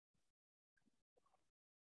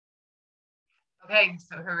Okay,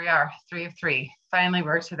 so here we are, 3 of 3. Finally,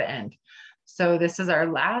 we're to the end. So this is our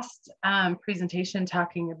last presentation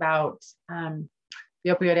talking about the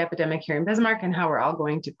opioid epidemic here in Bismarck and how we're all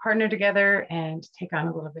going to partner together and take on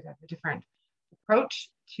a little bit of a different approach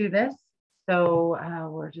to this. So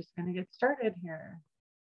we're just going to get started here.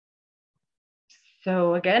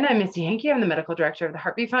 So again, I'm Missy Henke. I'm the medical director of the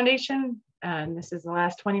Heartbeat Foundation. And this is the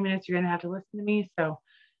last 20 minutes you're going to have to listen to me. So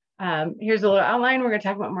here's a little outline. We're going to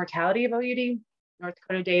talk about mortality of OUD, North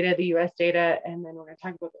Dakota data, the US data, and then we're going to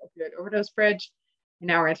talk about the opioid overdose bridge. And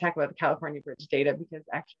now we're going to talk about the California bridge data because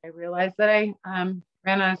actually I realized that I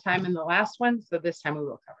ran out of time in the last one. So this time we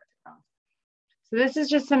will cover it. So this is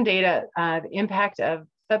just some data, the impact of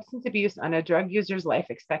substance abuse on a drug user's life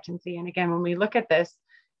expectancy. And again, when we look at this,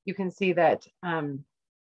 you can see that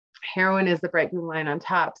heroin is the bright blue line on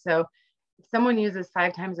top. So if someone uses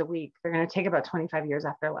 5 times a week, they're going to take about 25 years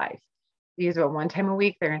off their life. They use about 1 time a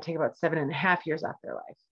week, they're going to take about 7.5 years off their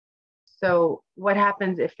life. So what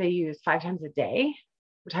happens if they use 5 times a day?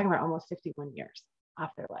 We're talking about almost 51 years off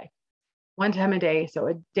their life. 1 time a day. So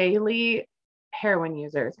a daily heroin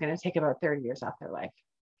user is going to take about 30 years off their life.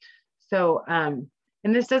 So,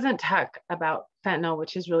 and this doesn't talk about fentanyl,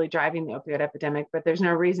 which is really driving the opioid epidemic, but there's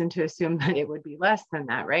no reason to assume that it would be less than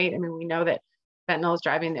that, right? I mean, we know that fentanyl is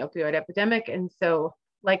driving the opioid epidemic, and so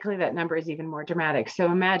likely that number is even more dramatic. So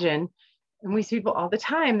imagine, and we see people all the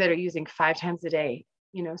time that are using 5 times a day,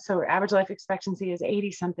 you know, so average life expectancy is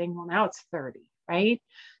 80 something, well now it's 30, right?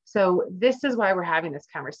 So this is why we're having this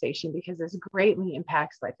conversation, because this greatly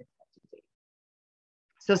impacts life expectancy.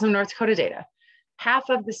 So some North Dakota data.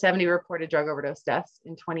 Half of the 70 reported drug overdose deaths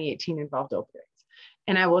in 2018 involved opioids.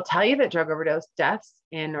 And I will tell you that drug overdose deaths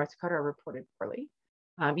in North Dakota are reported poorly.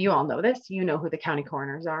 You all know this. You know who the county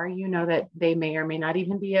coroners are. You know that they may or may not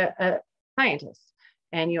even be a scientist.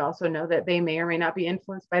 And you also know that they may or may not be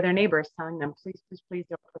influenced by their neighbors telling them, please, please, please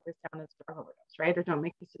don't put this down as drug overdose, right? Or don't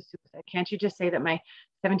make this a suicide. Can't you just say that my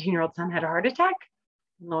 17-year-old son had a heart attack?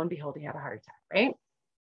 And lo and behold, he had a heart attack, right?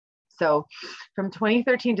 So from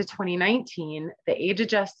 2013 to 2019, the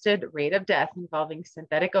age-adjusted rate of death involving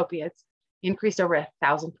synthetic opiates increased over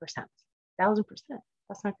 1,000%. 1,000%,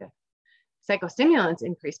 that's not good. Psychostimulants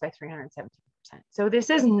increased by 317%. So this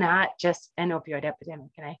is not just an opioid epidemic.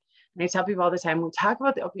 And I tell people all the time, we talk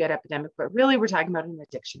about the opioid epidemic, but really we're talking about an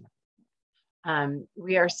addiction.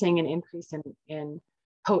 We are seeing an increase in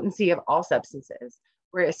potency of all substances.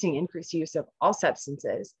 We're seeing increased use of all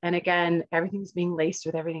substances. And again, everything's being laced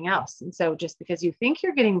with everything else. And so just because you think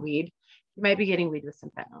you're getting weed, you might be getting weed with some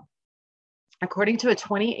fentanyl. According to a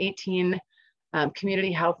 2018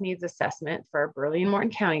 community health needs assessment for Burleigh and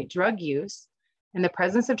Morton County, drug use and the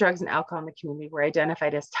presence of drugs and alcohol in the community were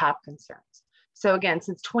identified as top concerns. So again,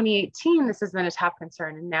 since 2018, this has been a top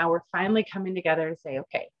concern. And now we're finally coming together to say,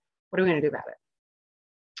 okay, what are we going to do about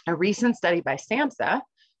it? A recent study by SAMHSA,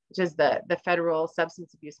 which is the Federal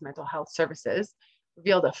Substance Abuse Mental Health Services,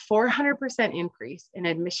 revealed a 400% increase in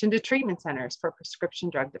admission to treatment centers for prescription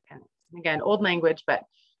drug dependence. And again, old language, but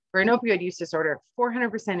for an opioid use disorder,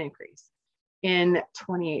 400% increase. In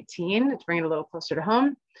 2018, to bring it a little closer to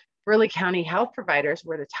home, Burleigh County health providers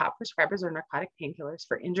were the top prescribers of narcotic painkillers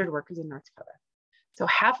for injured workers in North Dakota. So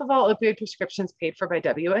half of all opioid prescriptions paid for by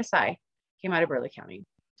WSI came out of Burleigh County.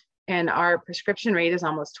 And our prescription rate is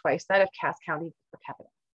almost twice that of Cass County per capita.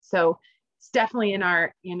 So it's definitely in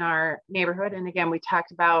our neighborhood. And again, we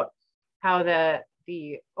talked about how the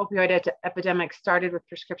opioid epidemic started with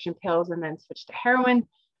prescription pills and then switched to heroin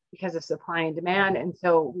because of supply and demand. And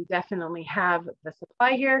so we definitely have the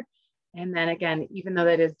supply here. And then again, even though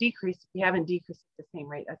that is decreased, we haven't decreased at the same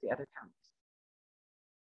rate as the other counties.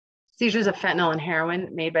 Seizures of fentanyl and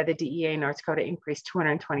heroin made by the DEA in North Dakota increased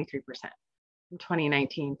 223% from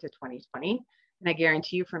 2019 to 2020. And I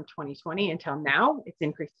guarantee you from 2020 until now, it's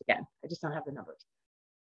increased again. I just don't have the numbers.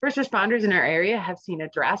 First responders in our area have seen a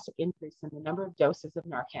drastic increase in the number of doses of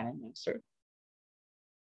Narcan administered.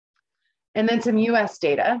 And then some US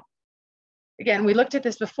data. Again, we looked at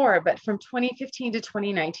this before, but from 2015 to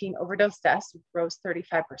 2019, overdose deaths rose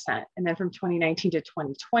 35%. And then from 2019 to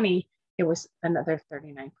 2020, it was another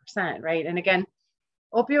 39%, right? And again,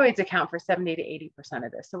 opioids account for 70 to 80%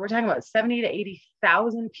 of this. So we're talking about 70 to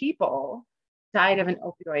 80,000 people died of an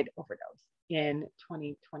opioid overdose in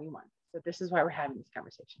 2021. So this is why we're having this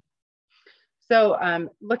conversation. So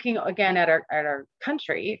looking again at our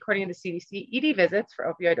country, according to the CDC, ED visits for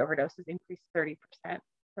opioid overdoses increased 30%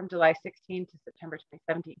 from July 16 to September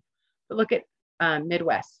 2017. But look at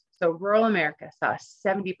Midwest. So rural America saw a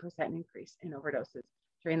 70% increase in overdoses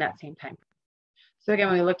during that same time. So again,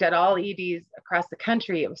 when we looked at all EDs across the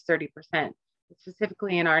country, it was 30%.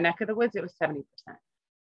 Specifically in our neck of the woods, it was 70%.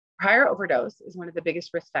 prior overdose is one of the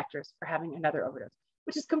biggest risk factors for having another overdose,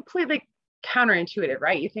 which is completely counterintuitive,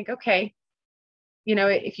 right? You think, okay, you know,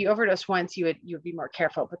 if you overdose once, you would be more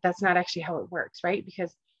careful, but that's not actually how it works, right?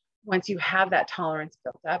 Because once you have that tolerance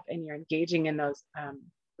built up and you're engaging in those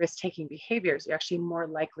risk-taking behaviors, you're actually more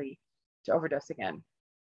likely to overdose again.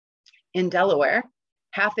 In Delaware,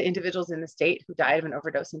 half the individuals in the state who died of an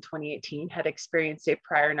overdose in 2018 had experienced a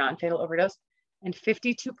prior non-fatal overdose, and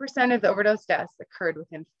 52% of the overdose deaths occurred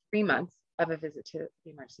within 3 months of a visit to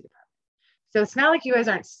the emergency department. So it's not like you guys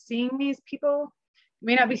aren't seeing these people. You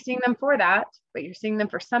may not be seeing them for that, but you're seeing them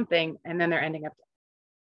for something, and then they're ending up dead.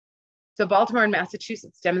 So Baltimore and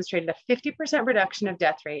Massachusetts demonstrated a 50% reduction of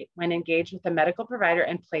death rate when engaged with a medical provider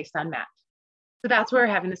and placed on MAT. So that's why we're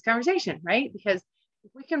having this conversation, right? Because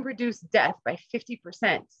if we can reduce death by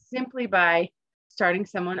 50% simply by starting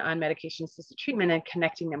someone on medication-assisted treatment and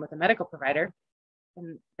connecting them with a medical provider,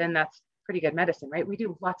 then that's pretty good medicine, right? We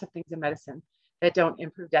do lots of things in medicine that don't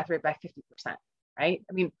improve death rate by 50%, right?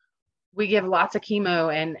 I mean, we give lots of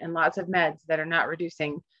chemo and lots of meds that are not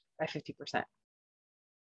reducing by 50%.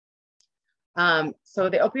 So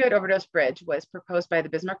the opioid overdose bridge was proposed by the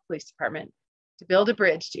Bismarck Police Department to build a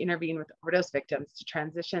bridge to intervene with overdose victims to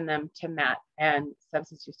transition them to MAT and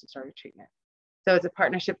substance use disorder treatment. So it's a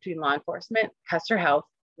partnership between law enforcement, Custer Health,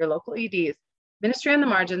 your local EDs, Ministry on the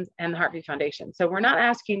Margins, and the Heartbeat Foundation. So we're not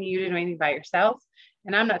asking you to do anything by yourselves,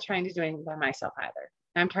 and I'm not trying to do anything by myself either.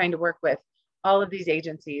 I'm trying to work with all of these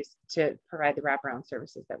agencies to provide the wraparound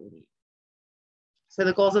services that we need. So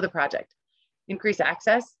the goals of the project: increase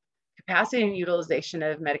access, capacity and utilization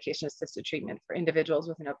of medication-assisted treatment for individuals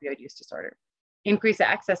with an opioid use disorder, increase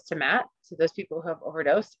access to MAT, so those people who have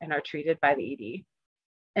overdosed and are treated by the ED.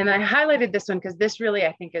 And I highlighted this one because this really,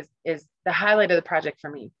 I think, is the highlight of the project for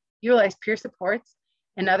me. Utilize peer supports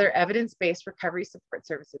and other evidence-based recovery support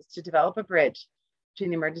services to develop a bridge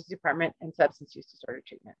between the emergency department and substance use disorder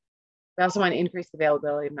treatment. We also want to increase the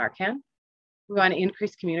availability of Narcan. We want to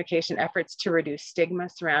increase communication efforts to reduce stigma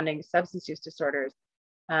surrounding substance use disorders,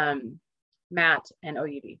 MAT, and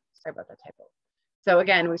OUD. Sorry about that typo. So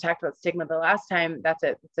again, we talked about stigma the last time. That's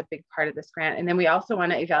a big part of this grant. And then we also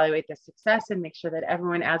want to evaluate the success and make sure that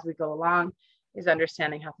everyone, as we go along, is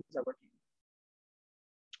understanding how things are working.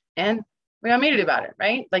 And we want me to do about it,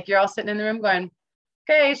 right? Like, you're all sitting in the room going,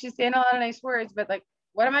 okay, she's saying a lot of nice words, but like,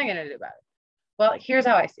 what am I going to do about it? Well, here's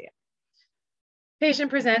how I see it.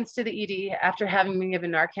 Patient presents to the ED after having been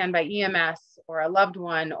given Narcan by EMS or a loved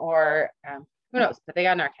one, or who knows, but they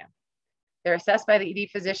got Narcan. They're assessed by the ED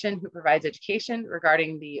physician, who provides education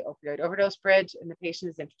regarding the opioid overdose bridge, and the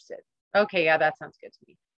patient is interested. Okay, yeah, that sounds good to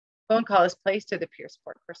me. Phone call is placed to the peer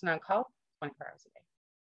support person on call 24 hours a day.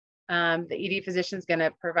 The ED physician is going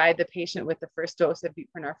to provide the patient with the first dose of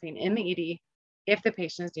buprenorphine in the ED if the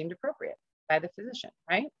patient is deemed appropriate by the physician,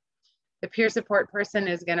 right? The peer support person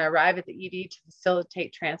is going to arrive at the ED to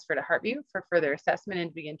facilitate transfer to Heartview for further assessment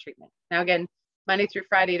and begin treatment. Now, again, Monday through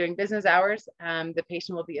Friday during business hours, the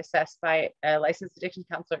patient will be assessed by a licensed addiction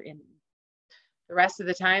counselor in the rest of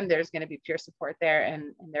the time. There's going to be peer support there,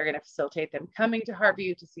 and they're going to facilitate them coming to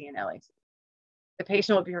Heartview to see an LAC. The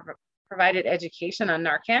patient will be provided education on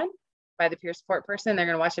Narcan by the peer support person. They're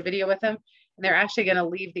going to watch a video with them, and they're actually going to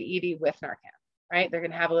leave the ED with Narcan, right? They're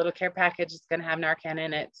going to have a little care package. It's going to have Narcan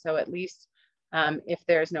in it. So at least if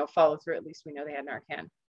there's no follow through, at least we know they had Narcan.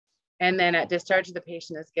 And then at discharge, the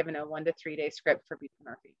patient is given a 1 to 3 day script for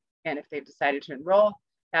buprenorphine. And if they've decided to enroll,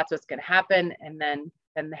 that's what's going to happen. And then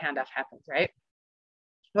the handoff happens, right?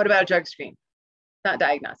 What about a drug screen? It's not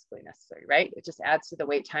diagnostically necessary, right? It just adds to the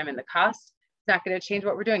wait time and the cost. It's not going to change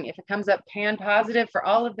what we're doing. If it comes up pan positive for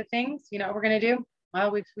all of the things, you know what we're going to do? Well,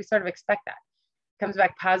 we sort of expect that. It comes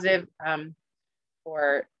back positive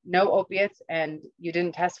for no opiates, and you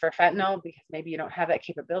didn't test for fentanyl because maybe you don't have that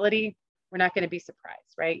capability. We're not going to be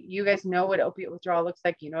surprised, right? You guys know what opiate withdrawal looks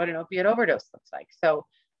like. You know what an opiate overdose looks like. So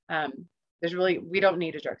we don't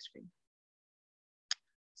need a drug screen.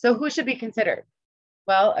 So who should be considered?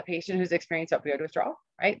 Well, a patient who's experienced opioid withdrawal,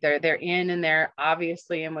 right? They're in and they're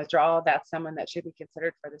obviously in withdrawal. That's someone that should be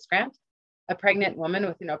considered for this grant. A pregnant woman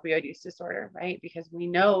with an opioid use disorder, right? Because we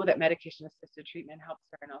know that medication-assisted treatment helps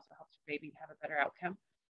her and also helps her baby have a better outcome.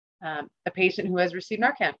 A patient who has received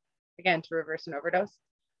Narcan, again, to reverse an overdose.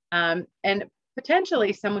 And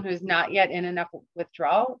potentially someone who's not yet in enough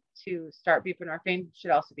withdrawal to start buprenorphine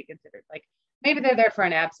should also be considered. Like, maybe they're there for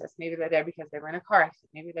an abscess. Maybe they're there because they were in a car accident.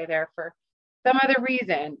 Maybe they're there for some other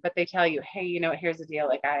reason, but they tell you, hey, you know, here's the deal.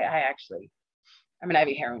 Like, I'm an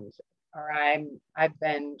IV heroin user, or I've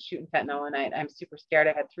been shooting fentanyl and I'm super scared.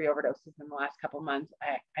 I've had 3 overdoses in the last couple of months.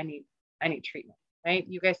 I need treatment, right?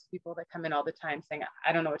 You guys, people that come in all the time saying,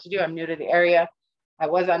 I don't know what to do. I'm new to the area. I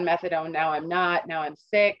was on methadone, now I'm not, now I'm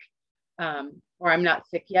sick, or I'm not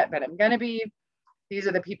sick yet, but I'm gonna be. These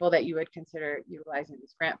are the people that you would consider utilizing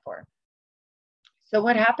this grant for. So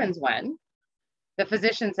what happens when the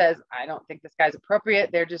physician says, I don't think this guy's appropriate.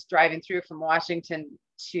 They're just driving through from Washington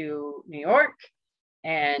to New York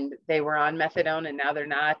and they were on methadone and now they're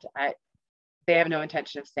not. They have no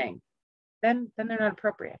intention of staying. Then they're not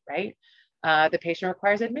appropriate, right? The patient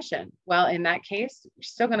requires admission. Well, in that case, you're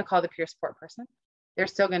still going to call the peer support person. They're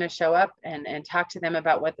still going to show up and talk to them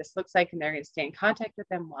about what this looks like, and they're going to stay in contact with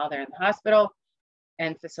them while they're in the hospital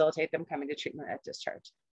and facilitate them coming to treatment at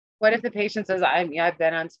discharge. What if the patient says, I've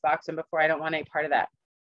been on Suboxone before, I don't want any part of that?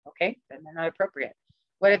 Okay, then they're not appropriate.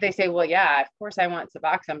 What if they say, well, yeah, of course I want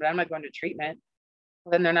Suboxone, but I'm not going to treatment?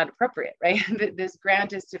 Well, then they're not appropriate, right? This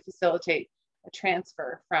grant is to facilitate a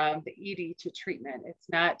transfer from the ED to treatment. It's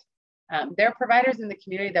not, there are providers in the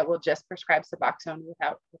community that will just prescribe Suboxone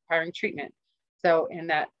without requiring treatment. So in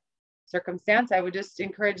that circumstance, I would just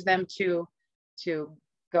encourage them to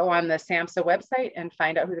go on the SAMHSA website and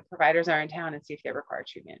find out who the providers are in town and see if they require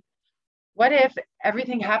treatment. What if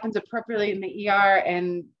everything happens appropriately in the ER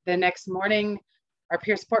and the next morning our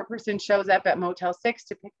peer support person shows up at Motel 6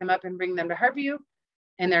 to pick them up and bring them to Heartview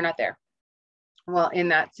and they're not there? Well, in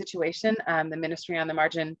that situation, the Ministry on the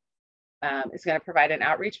Margin is going to provide an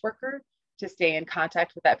outreach worker to stay in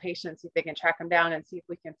contact with that patient, see if they can track them down and see if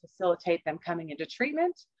we can facilitate them coming into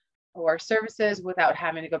treatment or services without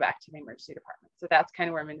having to go back to the emergency department. So that's kind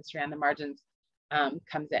of where Ministry on the Margins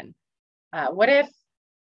comes in. What if,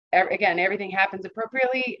 again, everything happens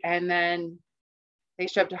appropriately and then they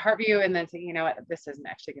show up to Heartview and then say, you know what, this isn't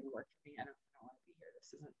actually going to work for me. I don't want to be here.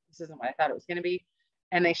 This isn't what I thought it was going to be.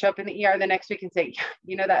 And they show up in the ER the next week and say,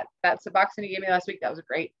 you know, that Suboxone you gave me last week, that was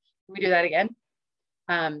great. Can we do that again?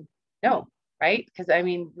 No, right? Because I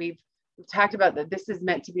mean, we've talked about that this is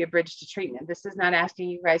meant to be a bridge to treatment. This is not asking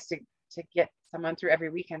you guys to get someone through every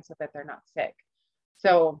weekend so that they're not sick.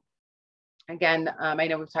 So again, I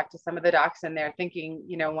know we've talked to some of the docs and they're thinking,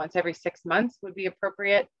 you know, once every 6 months would be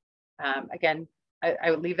appropriate. Again,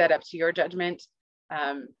 I would leave that up to your judgment.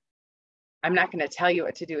 I'm not going to tell you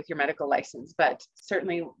what to do with your medical license, but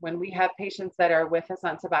certainly when we have patients that are with us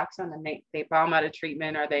on Suboxone and they bomb out of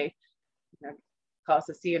treatment or they call us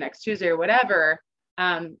to see you next Tuesday or whatever,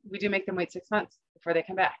 we do make them wait 6 months before they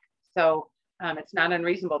come back. So it's not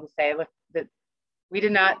unreasonable to say, look, that we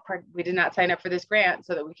did not sign up for this grant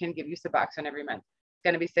so that we can give you Suboxone every month. It's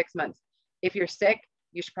going to be 6 months. If you're sick,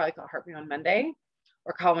 you should probably call Heartview on Monday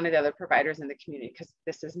or call one of the other providers in the community because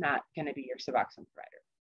this is not going to be your Suboxone provider.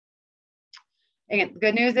 Again, the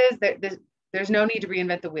good news is that there's no need to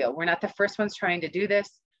reinvent the wheel. We're not the first ones trying to do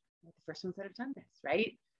this. We're the first ones that have done this,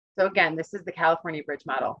 right? So again, this is the California Bridge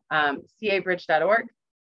model. cabridge.org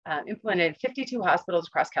implemented 52 hospitals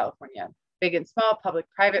across California, big and small, public,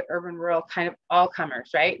 private, urban, rural, kind of all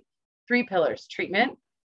comers, right? 3 pillars: treatment,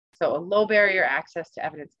 so a low barrier access to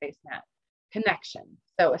evidence-based net; connection,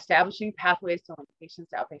 so establishing pathways to link patients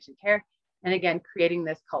to outpatient care, and again, creating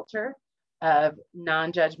this culture of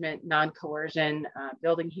non-judgment, non-coercion,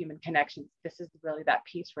 building human connections. This is really that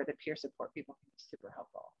piece where the peer support people can be super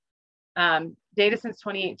helpful. Data since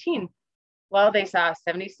 2018, well, they saw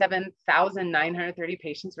 77,930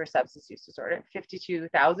 patients for substance use disorder,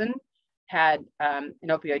 52,000 had an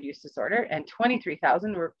opioid use disorder, and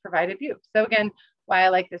 23,000 were provided BU. So again, why I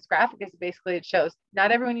like this graphic is basically it shows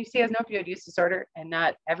not everyone you see has an opioid use disorder, and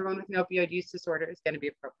not everyone with an opioid use disorder is going to be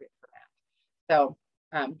appropriate for that. So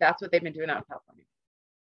that's what they've been doing out in California.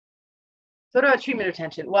 So what about treatment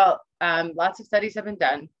retention? Well, lots of studies have been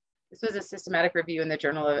done. This was a systematic review in the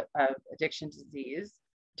Journal of Addiction Disease,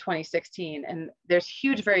 2016, and there's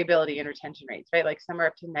huge variability in retention rates, right? Like some are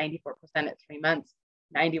up to 94% at 3 months,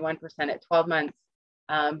 91% at 12 months,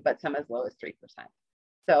 but some as low as 3%.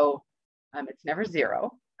 So it's never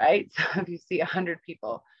zero, right? So if you see 100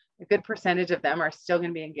 people, a good percentage of them are still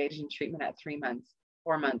going to be engaged in treatment at 3 months,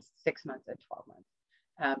 4 months, 6 months, and 12 months,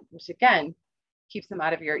 which again, keeps them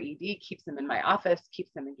out of your ED, keeps them in my office,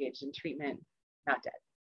 keeps them engaged in treatment, not dead.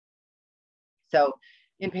 So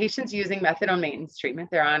in patients using methadone maintenance treatment,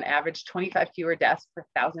 they're on average 25 fewer deaths per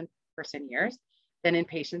 1,000 person years than in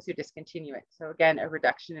patients who discontinue it. So again, a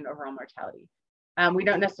reduction in overall mortality. We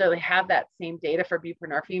don't necessarily have that same data for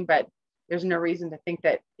buprenorphine, but there's no reason to think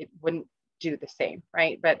that it wouldn't do the same,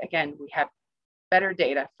 right? But again, we have better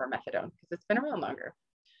data for methadone because it's been around longer.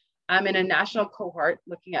 In a national cohort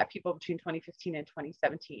looking at people between 2015 and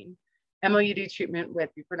 2017, MOUD treatment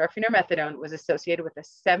with buprenorphine or methadone was associated with a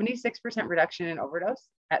 76% reduction in overdose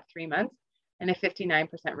at 3 months and a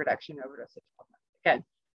 59% reduction in overdose at 12 months. Again,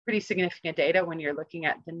 pretty significant data when you're looking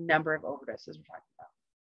at the number of overdoses we're talking about.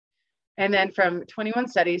 And then from 21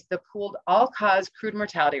 studies, the pooled all-cause crude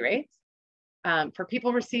mortality rates for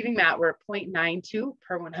people receiving MAT were 0.92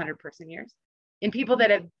 per 100 person years. In people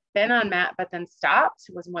that had been on MAT but then stopped,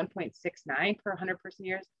 was 1.69 per 100 person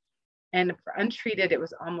years. And for untreated, it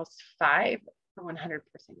was almost 5 per 100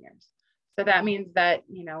 person years. So that means that,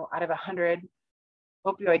 you know, out of 100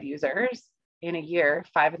 opioid users in a year,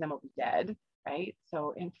 5 of them will be dead, right?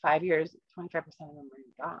 So in 5 years, 25% of them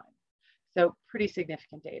are gone. So pretty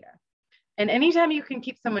significant data. And anytime you can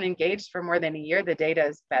keep someone engaged for more than a year, the data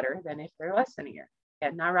is better than if they're less than a year.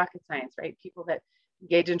 Again, not rocket science, right? People that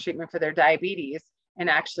engage in treatment for their diabetes and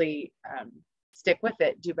actually stick with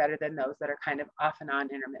it do better than those that are kind of off and on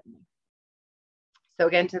intermittently. So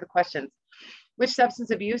again, to the questions, which substance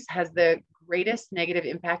abuse has the greatest negative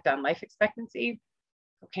impact on life expectancy?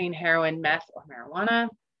 Cocaine, heroin, meth, or marijuana?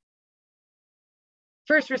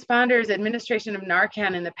 First responders, administration of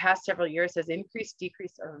Narcan in the past several years has increased,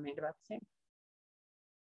 decreased, or remained about the same.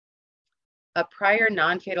 A prior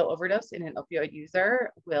non-fatal overdose in an opioid user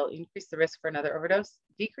will increase the risk for another overdose,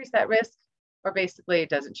 decrease that risk, or basically it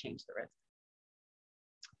doesn't change the risk.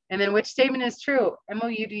 And then which statement is true?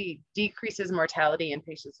 MOUD decreases mortality in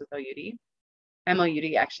patients with OUD.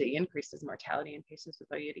 MOUD actually increases mortality in patients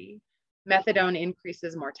with OUD. Methadone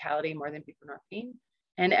increases mortality more than buprenorphine.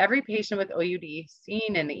 And every patient with OUD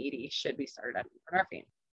seen in the ED should be started on buprenorphine.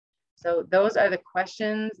 So those are the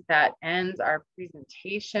questions that ends our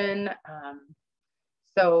presentation.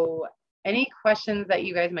 So any questions that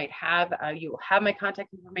you guys might have, you will have my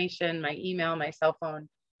contact information, my email, my cell phone,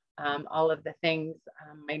 all of the things.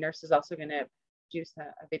 My nurse is also going to do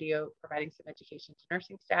a video providing some education to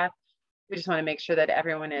nursing staff. We just want to make sure that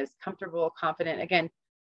everyone is comfortable, confident. Again,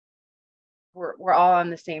 we're all on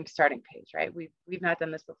the same starting page, right? We've not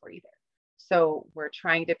done this before either. So we're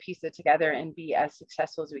trying to piece it together and be as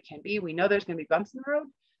successful as we can be. We know there's going to be bumps in the road,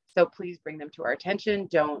 so please bring them to our attention.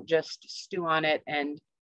 Don't just stew on it and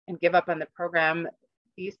give up on the program.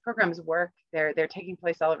 These programs work. They're taking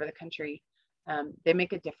place all over the country. They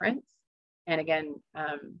make a difference. And again,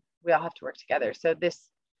 we all have to work together. So this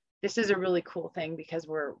is a really cool thing because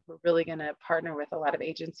we're really going to partner with a lot of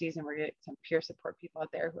agencies, and we're going to get some peer support people out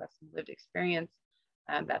there who have some lived experience.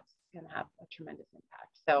 That's going to have a tremendous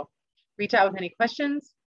impact. So reach out with any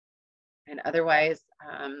questions, and otherwise,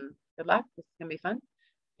 good luck. This is going to be fun.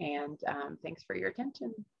 And thanks for your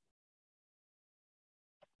attention.